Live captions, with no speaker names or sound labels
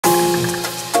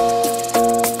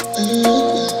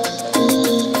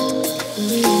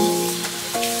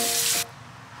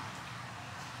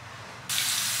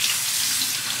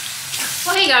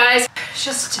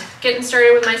just getting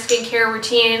started with my skincare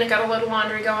routine. Got a little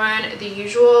laundry going, the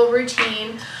usual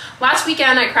routine. Last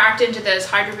weekend I cracked into this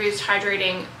Hydro Boost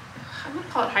hydrating, I'm gonna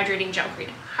call it hydrating gel cream.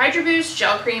 Hydro Boost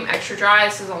Gel Cream Extra Dry.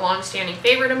 This is a long-standing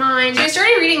favorite of mine. So I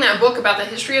started reading that book about the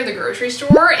history of the grocery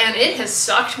store, and it has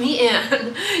sucked me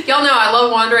in. Y'all know I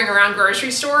love wandering around grocery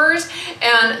stores,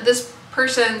 and this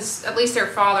person's, at least their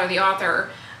father, the author,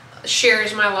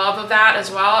 shares my love of that as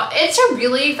well. It's a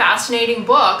really fascinating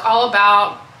book all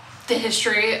about the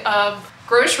history of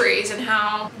groceries and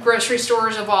how grocery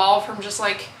stores evolve from just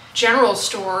like general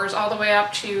stores all the way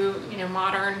up to, you know,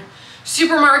 modern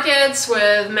supermarkets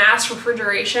with mass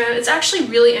refrigeration. It's actually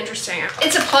really interesting.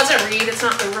 It's a pleasant read. It's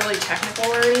not really technical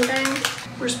or anything.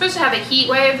 We're supposed to have a heat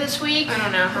wave this week. I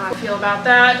don't know how I feel about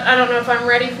that. I don't know if I'm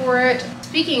ready for it.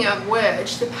 Speaking of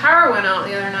which, the power went out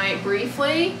the other night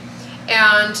briefly,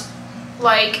 and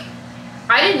like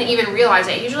I didn't even realize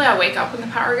it. Usually I wake up when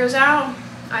the power goes out.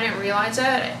 I didn't realize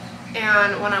it,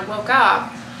 and when I woke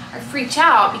up I freaked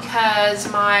out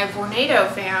because my Vornado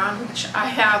fan, which I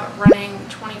have running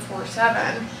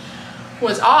 24/7,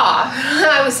 was off.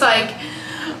 I was like,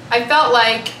 I felt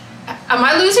like, am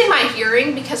I losing my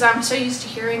hearing because I'm so used to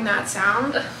hearing that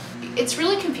sound? It's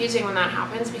really confusing when that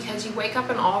happens because you wake up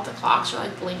and all of the clocks are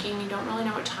like blinking. You don't really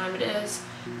know what time it is.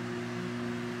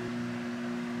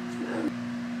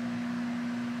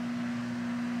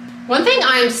 One thing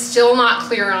I'm still not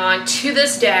clear on to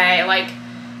this day, like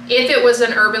if it was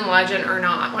an urban legend or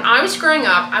not. When I was growing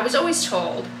up, I was always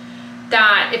told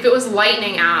that if it was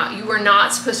lightning out, you were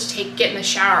not supposed to get in the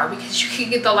shower because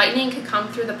the lightning could come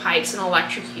through the pipes and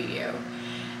electrocute you.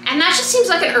 And that just seems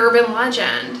like an urban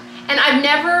legend. And I've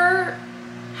never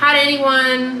had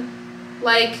anyone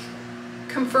like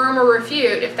confirm or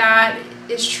refute if that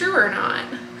is true or not.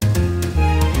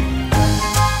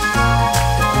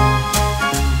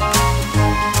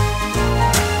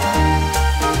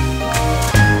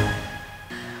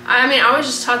 I mean, I was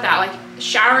just taught that like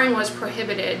showering was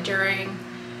prohibited during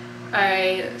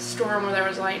a storm where there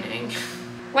was lightning.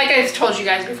 Like I've told you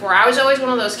guys before, I was always one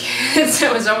of those kids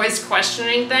that was always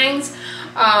questioning things.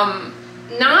 And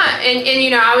you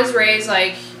know, I was raised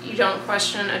like you don't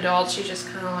question adults, you just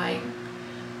kind of like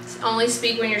only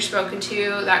speak when you're spoken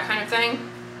to, that kind of thing.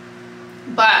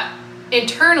 But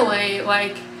internally,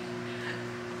 like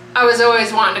I was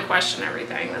always wanting to question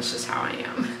everything. That's just how I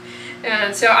am.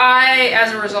 And so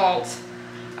as a result,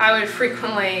 I would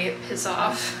frequently piss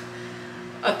off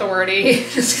authority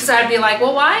just because I'd be like,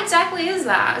 well, why exactly is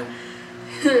that?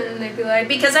 And they'd be like,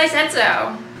 because I said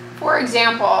so. For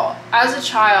example, as a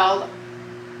child,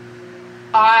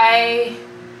 I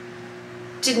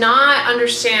did not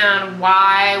understand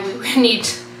why we would need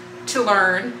to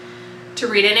learn to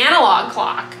read an analog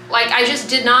clock. Like I just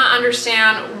did not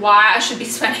understand why I should be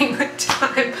spending my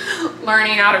time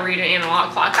learning how to read an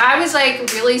analog clock. I was like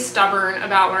really stubborn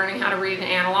about learning how to read an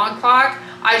analog clock.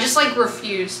 I just like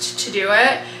refused to do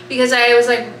it because I was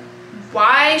like,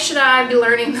 why should I be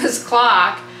learning this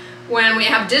clock when we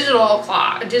have digital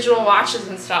watches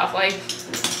and stuff? Like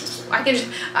I could,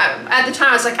 at the time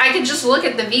I was like, I could just look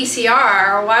at the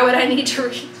VCR. Why would I need to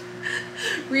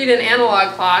read an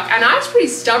analog clock? And I was pretty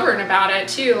stubborn about it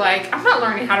too. Like, I'm not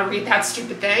learning how to read that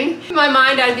stupid thing. In my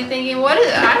mind, I'd be thinking, what is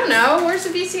it? I don't know, where's the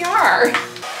VCR?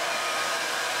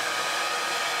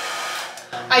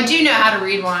 I do know how to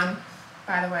read one,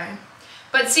 by the way.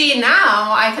 But see,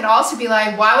 now I could also be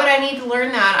like, why would I need to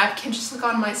learn that? I can just look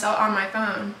on my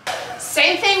phone.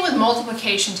 Same thing with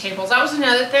multiplication tables. That was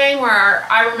another thing where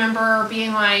I remember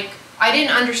being like, I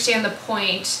didn't understand the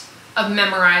point of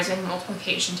memorizing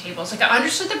multiplication tables. Like I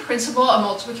understood the principle of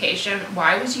multiplication,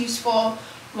 why it was useful,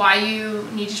 why you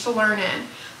needed to learn it,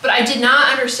 but I did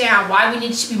not understand why we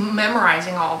needed to be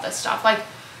memorizing all of this stuff. Like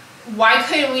why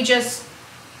couldn't we just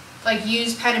like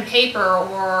use pen and paper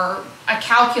or a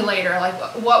calculator? Like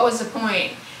what was the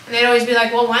point? And they'd always be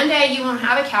like, well, one day you won't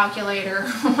have a calculator.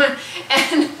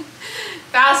 And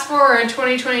fast forward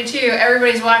 2022,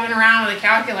 everybody's walking around with a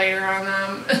calculator on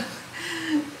them.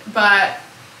 But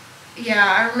yeah,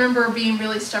 I remember being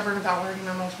really stubborn about learning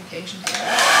my multiplication table.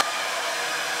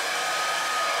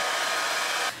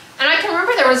 And I can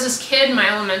remember there was this kid in my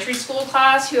elementary school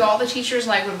class who all the teachers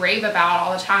like would rave about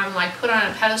all the time, like put on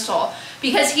a pedestal,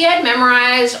 because he had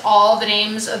memorized all the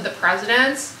names of the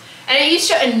presidents. And it used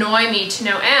to annoy me to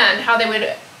no end how they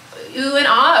would ooh and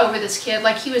ah over this kid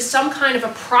like he was some kind of a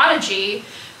prodigy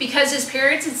because his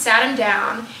parents had sat him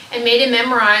down and made him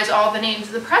memorize all the names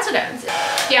of the presidents.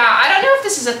 Yeah, I don't know if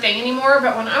this is a thing anymore,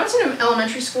 but when I was in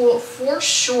elementary school, for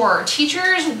sure,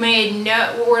 teachers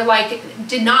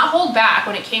did not hold back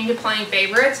when it came to playing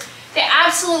favorites. They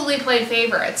absolutely played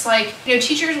favorites. Like, you know,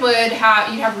 teachers would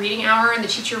have, you'd have reading hour and the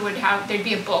teacher would have, there'd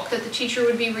be a book that the teacher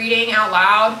would be reading out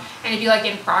loud and it'd be like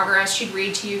in progress. She'd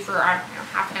read to you for, I don't know,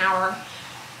 half an hour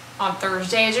on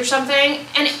Thursdays or something.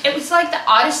 And it was like the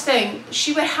oddest thing.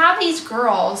 She would have these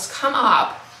girls come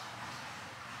up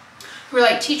who were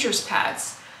like teacher's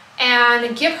pets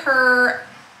and give her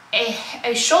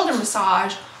a shoulder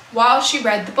massage while she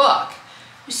read the book.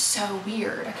 It was so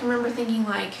weird. I can remember thinking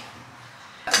like,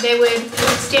 they would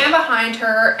stand behind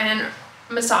her and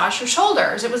massage her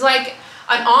shoulders. It was like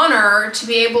an honor to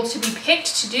be able to be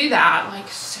picked to do that. Like,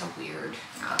 so weird.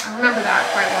 I remember that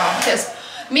quite well because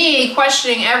me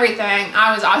questioning everything,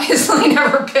 I was obviously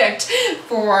never picked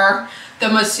for the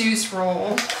masseuse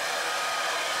role.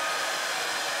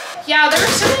 Yeah, there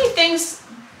were so many things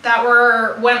that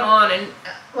went on in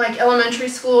like elementary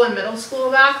school and middle school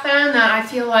back then that I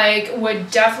feel like would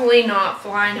definitely not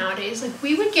fly nowadays. Like,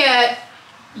 we would get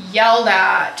yelled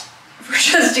at for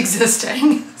just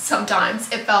existing sometimes,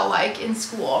 it felt like, in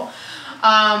school.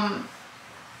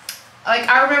 Like,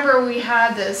 I remember we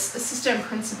had this assistant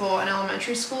principal in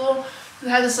elementary school who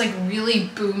had this like really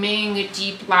booming,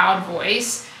 deep, loud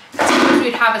voice. Sometimes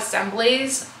we'd have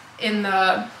assemblies in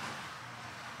the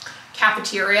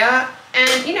cafeteria,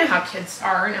 and you know how kids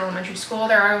are in elementary school.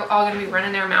 They're all gonna be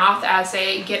running their mouth as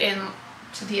they get in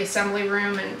to the assembly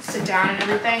room and sit down and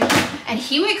everything. And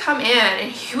he would come in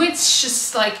and he would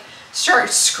just like start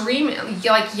screaming,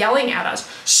 like yelling at us,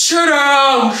 "Sit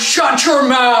down, shut your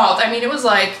mouth." I mean, it was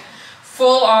like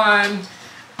full on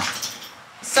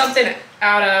something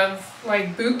out of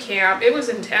like boot camp. It was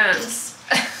intense.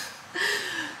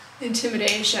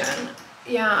 Intimidation.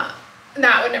 Yeah,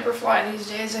 that would never fly these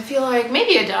days. I feel like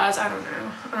maybe it does, I don't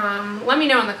know. Let me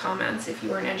know in the comments if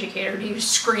you were an educator. Do you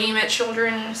scream at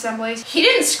children in assemblies? He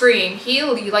didn't scream, he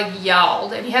like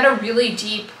yelled, and he had a really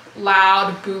deep,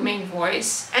 loud, booming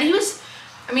voice. And he was,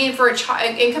 I mean, for a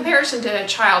child, in comparison to a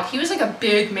child, he was like a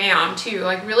big man too,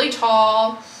 like really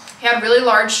tall. He had really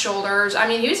large shoulders. I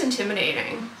mean, he was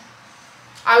intimidating.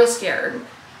 I was scared.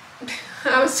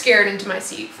 I was scared into my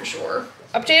seat for sure.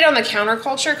 Update on the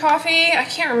counterculture coffee. I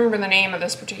can't remember the name of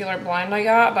this particular blend I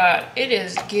got, but it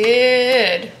is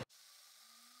good.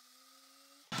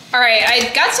 All right, I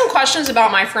got some questions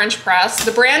about my French press.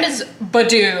 The brand is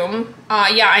Badoom.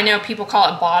 Yeah, I know people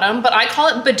call it Bottom, but I call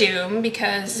it Badoom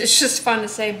because it's just fun to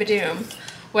say Badoom.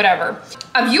 Whatever.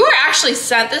 A viewer actually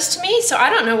sent this to me, so I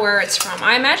don't know where it's from.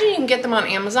 I imagine you can get them on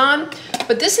Amazon,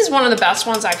 but this is one of the best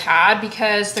ones I've had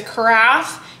because the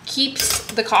carafe keeps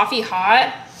the coffee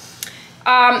hot.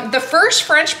 The first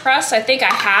French press I think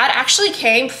I had actually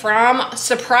came from,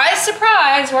 surprise,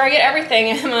 surprise, where I get everything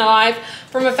in my life,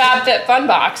 from a FabFitFun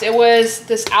box. It was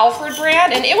this Alfred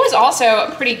brand, and it was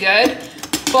also pretty good,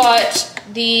 but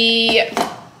the,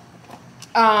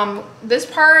 this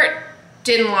part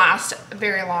didn't last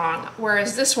very long,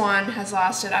 whereas this one has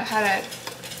lasted. I've had it, I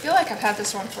feel like I've had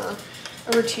this one for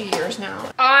over 2 years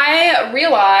now. I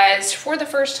realized for the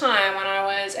first time when I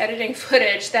was editing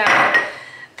footage that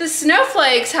the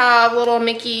snowflakes have little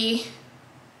Mickey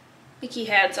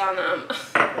heads on them,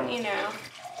 you know.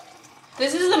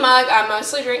 This is the mug I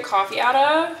mostly drink coffee out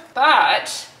of,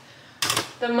 but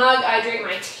the mug I drink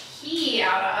my tea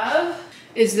out of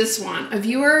is this one. A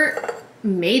viewer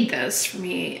made this for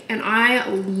me and I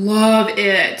love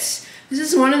it. This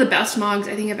is one of the best mugs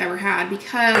I think I've ever had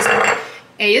because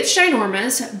A, it's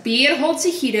ginormous, B, it holds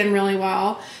the heat in really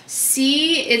well,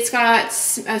 C, it's got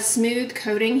a smooth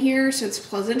coating here so it's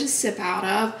pleasant to sip out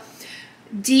of,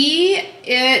 D,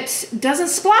 it doesn't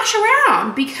splash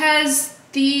around because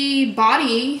the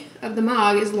body of the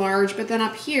mug is large, but then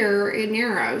up here it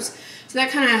narrows. So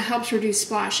that kind of helps reduce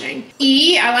splashing.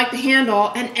 E, I like the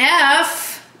handle, and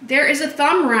F, there is a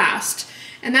thumb rest.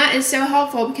 And that is so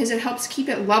helpful because it helps keep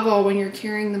it level when you're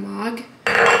carrying the mug.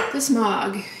 This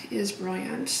mug is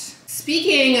brilliant.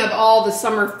 Speaking of all the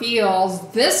summer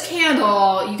feels, this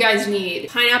candle you guys need.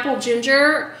 Pineapple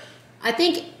ginger. I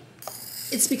think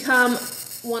it's become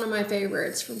one of my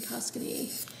favorites from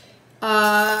Tuscany.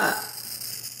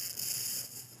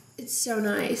 It's so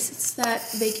nice. It's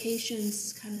that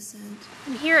vacations kind of scent.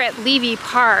 I'm here at Levy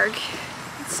Park.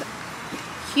 It's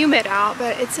humid out,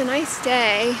 but it's a nice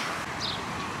day.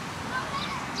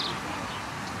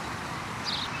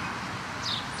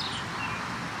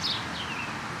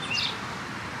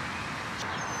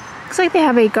 Looks like they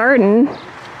have a garden.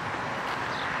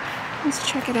 Let's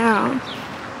check it out.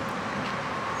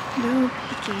 No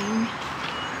picking.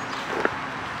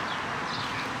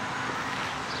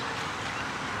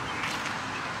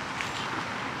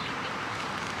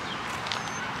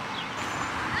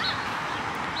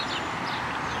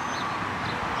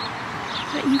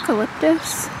 that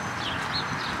eucalyptus?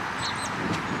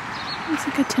 Looks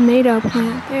like a tomato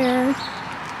plant there.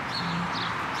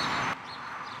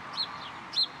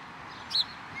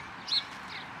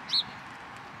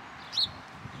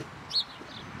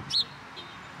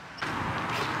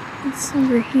 What's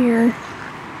over here?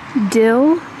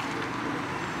 Dill.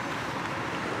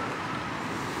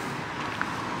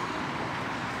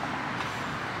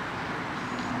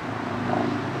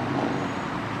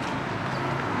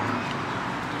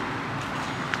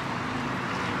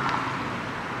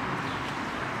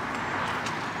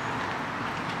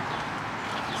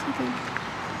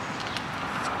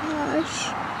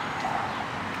 Squash.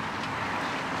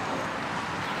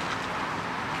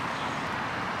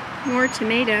 More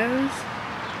tomatoes.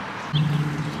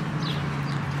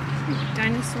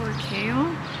 Dinosaur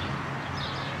kale.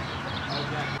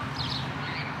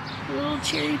 Little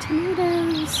cherry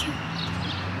tomatoes.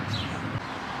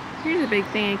 Here's a big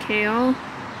thing of kale.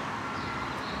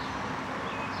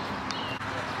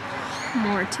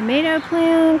 More tomato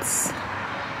plants.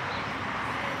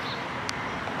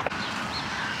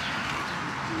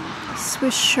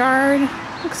 Swiss chard.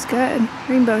 Looks good.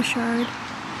 Rainbow chard.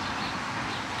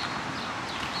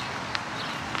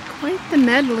 Quite the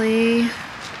medley of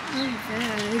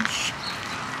veg.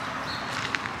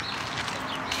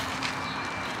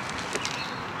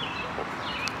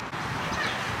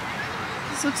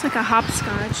 This looks like a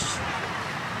hopscotch.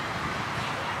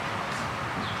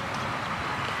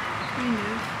 Kind of.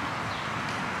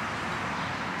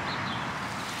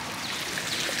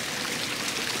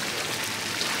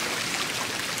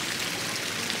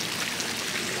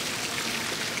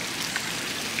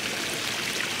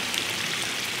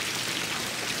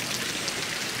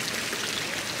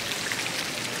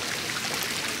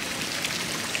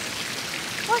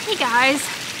 Well, hey guys,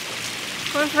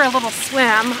 going for a little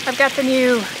swim. I've got the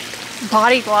new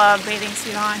body glove bathing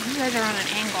suit on. You guys are on an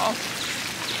angle.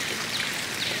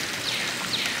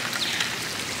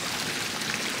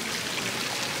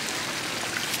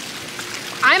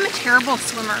 I'm a terrible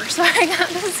swimmer, so I got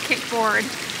this kickboard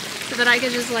so that I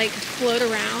could just like float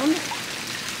around.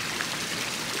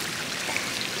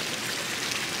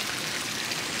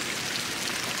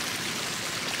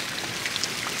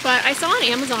 But I saw on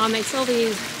Amazon they sell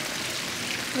these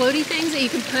floaty things that you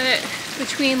can put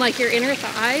between like your inner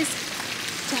thighs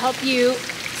to help you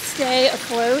stay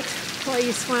afloat while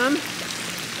you swim.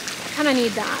 I kind of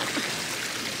need that.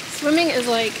 Swimming is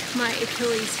like my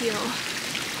Achilles heel.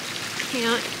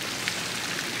 Can't.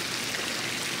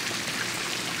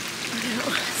 I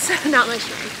know, it's not my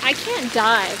strength. I can't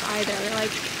dive either.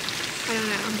 Like, I don't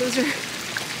know.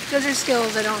 Those are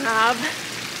skills I don't have.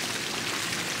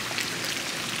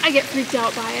 I get freaked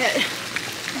out by it.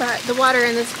 But the water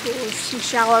in this pool is too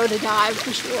shallow to dive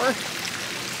for sure.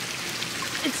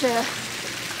 It's a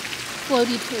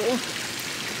floaty pool.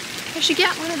 I should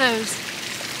get one of those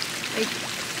like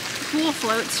pool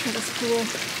floats for this pool.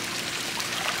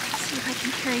 Let's see if I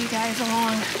can carry you guys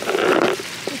along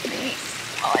with me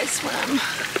while I swim.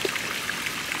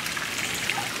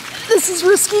 This is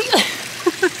risky.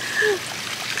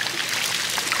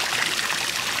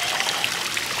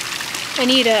 I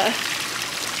need a,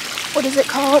 what is it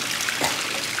called?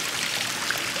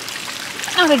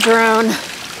 Not a drone.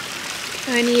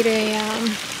 I need a,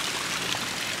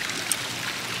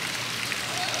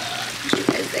 you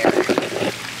guys there.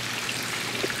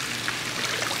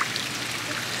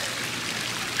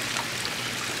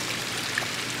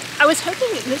 I was hoping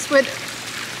this would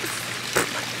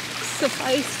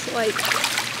suffice to like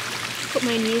put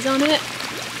my knees on it.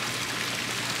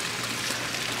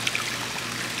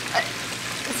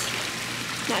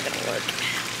 Not gonna work.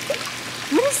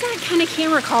 What is that kind of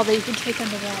camera called that you can take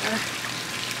underwater?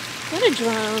 Not a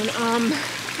drone.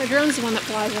 A drone's the one that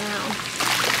flies around.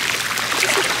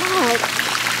 What's it called?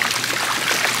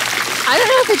 I don't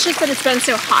know if it's just that it's been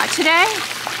so hot today,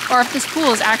 or if this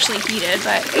pool is actually heated,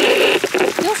 but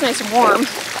it feels nice and warm.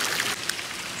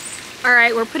 All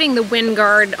right, we're putting the wind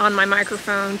guard on my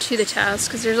microphone to the test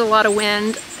because there's a lot of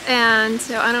wind, and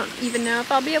so I don't even know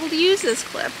if I'll be able to use this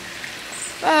clip.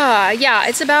 Yeah,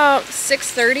 it's about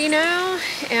 6:30 now,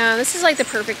 and this is like the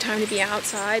perfect time to be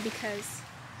outside because...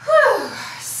 Whew.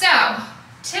 So,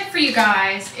 tip for you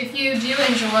guys, if you do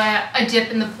enjoy a dip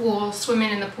in the pool,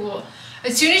 swimming in the pool,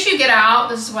 as soon as you get out,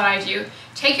 this is what I do.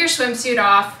 Take your swimsuit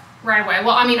off right away.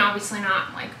 Well, I mean, obviously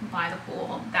not like by the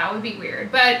pool. That would be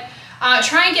weird, but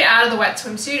try and get out of the wet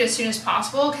swimsuit as soon as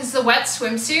possible because the wet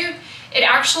swimsuit, it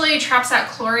actually traps that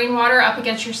chlorine water up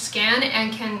against your skin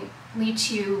and can lead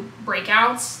to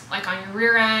breakouts like on your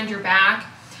rear end, your back.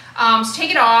 So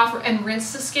take it off and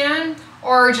rinse the skin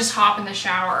or just hop in the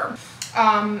shower.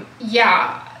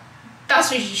 yeah,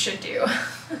 that's what you should do.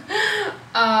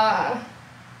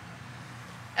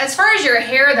 As far as your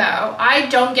hair though, I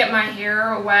don't get my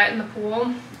hair wet in the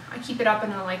pool. I keep it up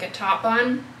in like a top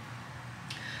bun.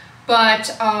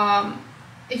 But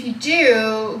if you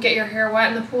do get your hair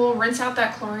wet in the pool, rinse out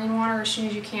that chlorine water as soon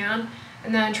as you can.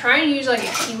 And then try and use like a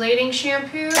chelating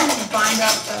shampoo to bind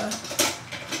up the,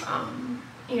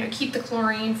 you know, keep the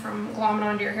chlorine from glomming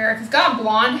onto your hair. If you've got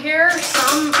blonde hair,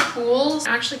 some pools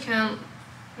actually can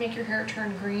make your hair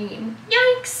turn green.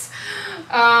 Yikes!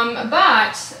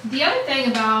 But the other thing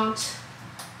about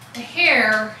the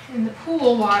hair in the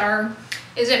pool water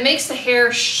is it makes the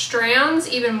hair strands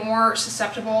even more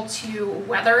susceptible to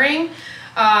weathering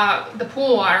the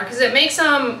pool water, because it makes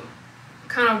them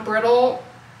kind of brittle,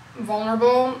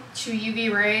 vulnerable to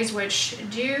UV rays, which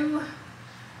do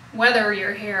weather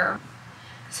your hair.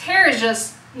 Because hair is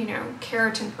just, you know,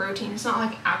 keratin protein. It's not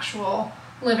like actual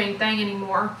living thing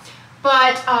anymore.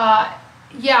 But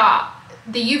yeah,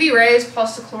 the UV rays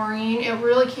plus the chlorine, it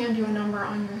really can do a number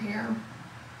on your hair.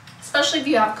 Especially if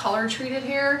you have color treated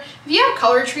hair. If you have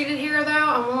color treated hair though,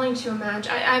 I'm willing to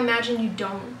imagine, I imagine you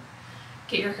don't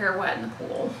get your hair wet in the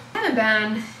pool. I haven't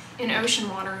been in ocean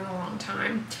water in a long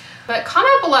time. But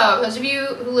comment below, those of you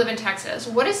who live in Texas,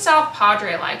 what is South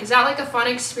Padre like? Is that like a fun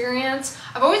experience?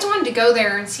 I've always wanted to go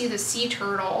there and see the sea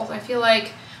turtles. I feel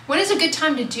like, when is a good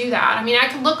time to do that? I mean, I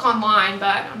could look online,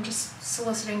 but I'm just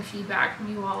soliciting feedback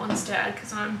from you all instead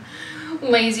because I'm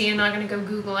lazy and not gonna go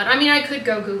Google it. I mean, I could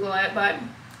go Google it, but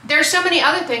there's so many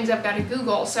other things I've got to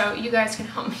Google, so you guys can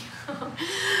help me out.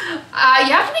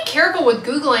 You have to be careful with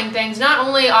Googling things. Not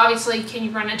only, obviously, can you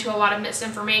run into a lot of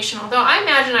misinformation, although I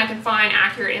imagine I can find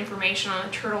accurate information on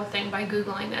the turtle thing by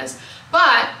Googling this.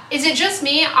 But is it just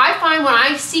me? I find when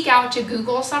I seek out to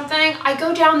Google something, I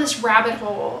go down this rabbit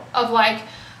hole of like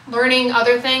learning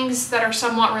other things that are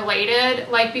somewhat related.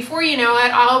 Like before you know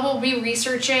it, I will be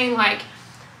researching like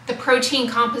the protein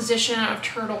composition of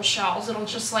turtle shells. It'll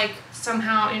just like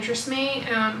somehow interest me.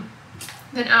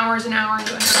 Then hours and hours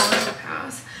and hours will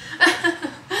pass.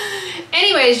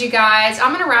 Anyways, you guys,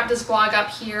 I'm gonna wrap this vlog up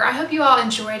here. I hope you all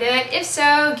enjoyed it. If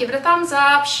so, give it a thumbs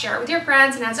up, share it with your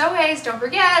friends, and as always, don't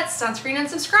forget, sunscreen and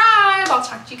subscribe. I'll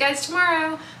talk to you guys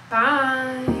tomorrow.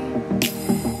 Bye.